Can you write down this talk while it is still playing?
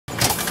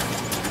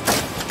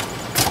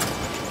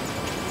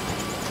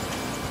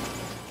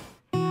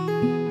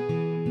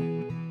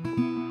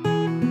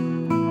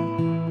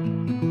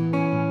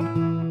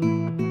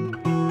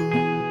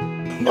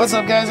What's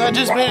up, guys? I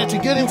just made it to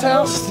Gooding's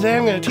house. Today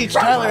I'm going to teach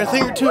Tyler a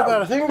thing or two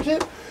about a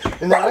fingertip,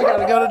 and then I got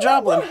to go to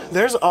Joplin.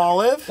 There's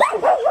Olive.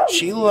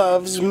 She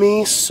loves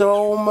me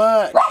so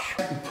much.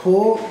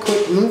 Pull,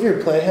 quick, move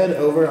your playhead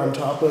over on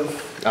top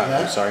of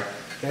that. Sorry.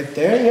 Right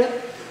there, yeah.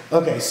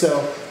 Okay,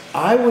 so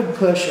I would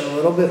push a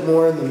little bit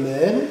more in the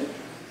mid.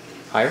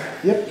 Higher?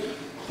 Yep.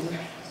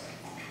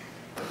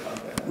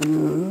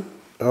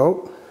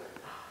 Oh.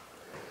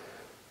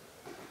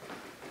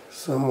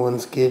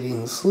 Someone's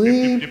getting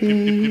sleepy.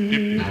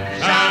 Been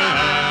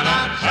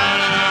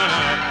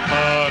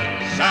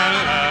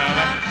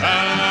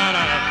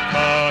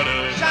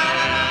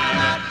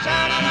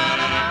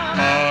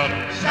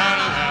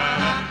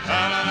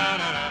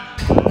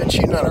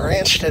shooting on a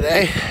ranch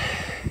today.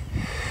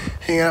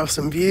 Hanging out with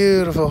some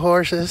beautiful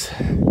horses.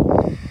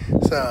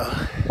 So,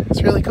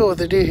 it's really cool what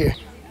they do here.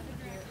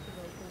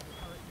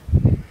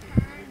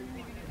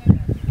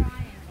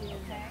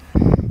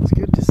 It's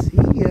good to see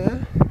ya.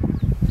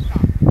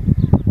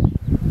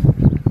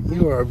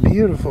 You are a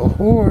beautiful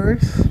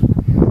horse.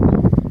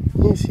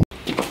 You see.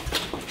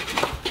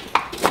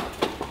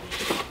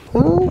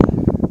 Oh,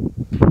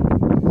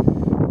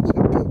 it's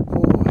a good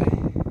boy.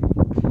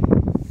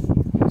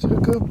 It's a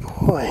good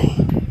boy.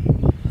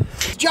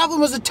 Joplin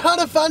was a ton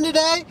of fun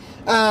today.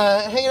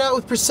 Hanging out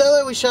with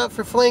Priscilla. We shot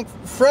for Frank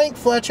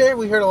Fletcher.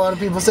 We heard a lot of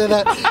people say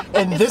that,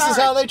 and this is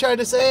how they tried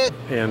to say it.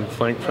 And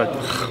Frank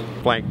Fletcher.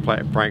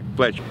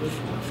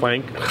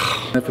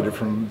 Benefited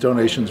from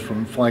donations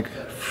from Frank.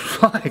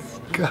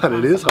 God,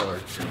 it is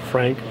hard.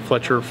 Frank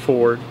Fletcher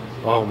Ford.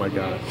 Oh my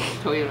God.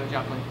 Toyota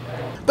Joplin.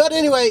 But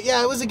anyway,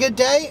 yeah, it was a good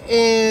day,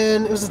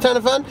 and it was a ton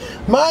of fun.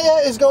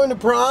 Maya is going to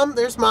prom.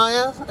 There's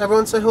Maya.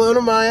 Everyone say hello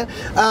to Maya.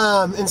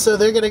 And so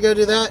they're going to go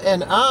do that,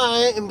 and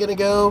I am going to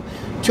go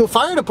to a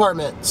fire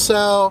department.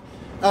 So,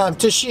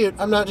 to shoot.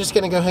 I'm not just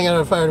going to go hang out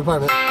at a fire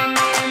department.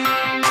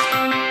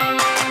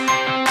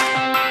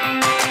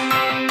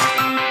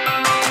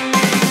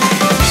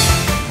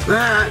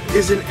 That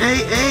is an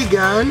AA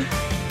gun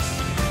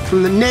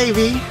from the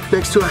Navy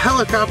next to a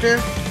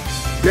helicopter,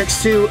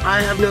 next to,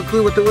 I have no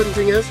clue what the wooden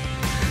thing is,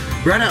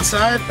 right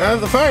outside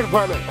of the fire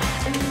department.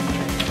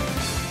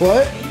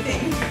 What?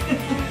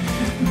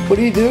 What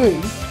are you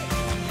doing?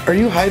 Are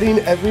you hiding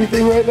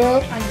everything right now?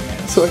 I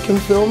know. So I can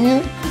film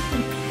you?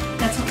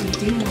 That's what we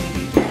do when we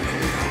do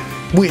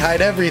tags. We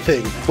hide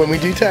everything when we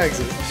do tags.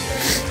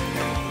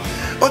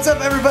 What's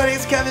up, everybody?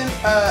 It's Kevin.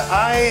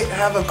 I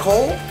have a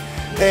cold,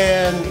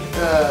 and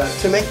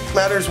to make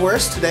matters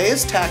worse, today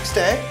is tax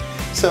day.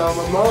 So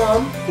my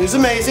mom, who's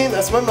amazing,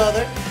 that's my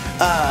mother,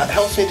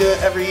 helps me do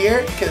it every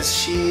year because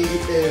she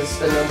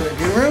is a number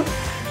guru.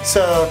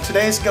 So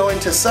today's going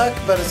to suck,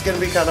 but it's going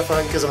to be kind of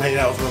fun because I'm hanging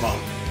out with my mom.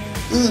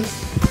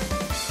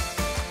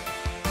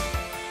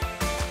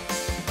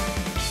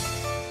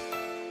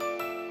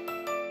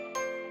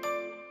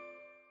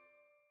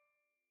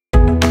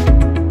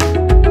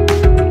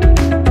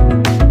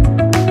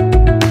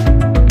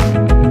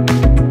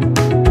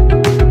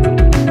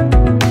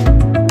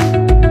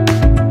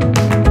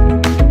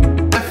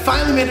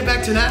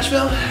 To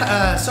Nashville.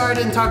 Sorry I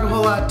didn't talk a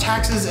whole lot.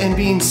 Taxes and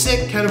being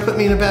sick kind of put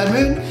me in a bad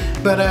mood,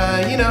 but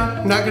you know,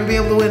 I'm not going to be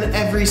able to win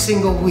every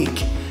single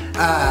week.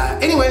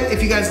 Anyway,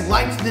 if you guys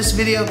liked this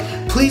video,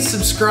 please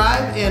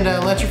subscribe and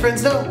let your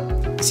friends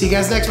know. See you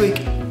guys next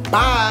week.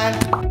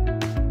 Bye!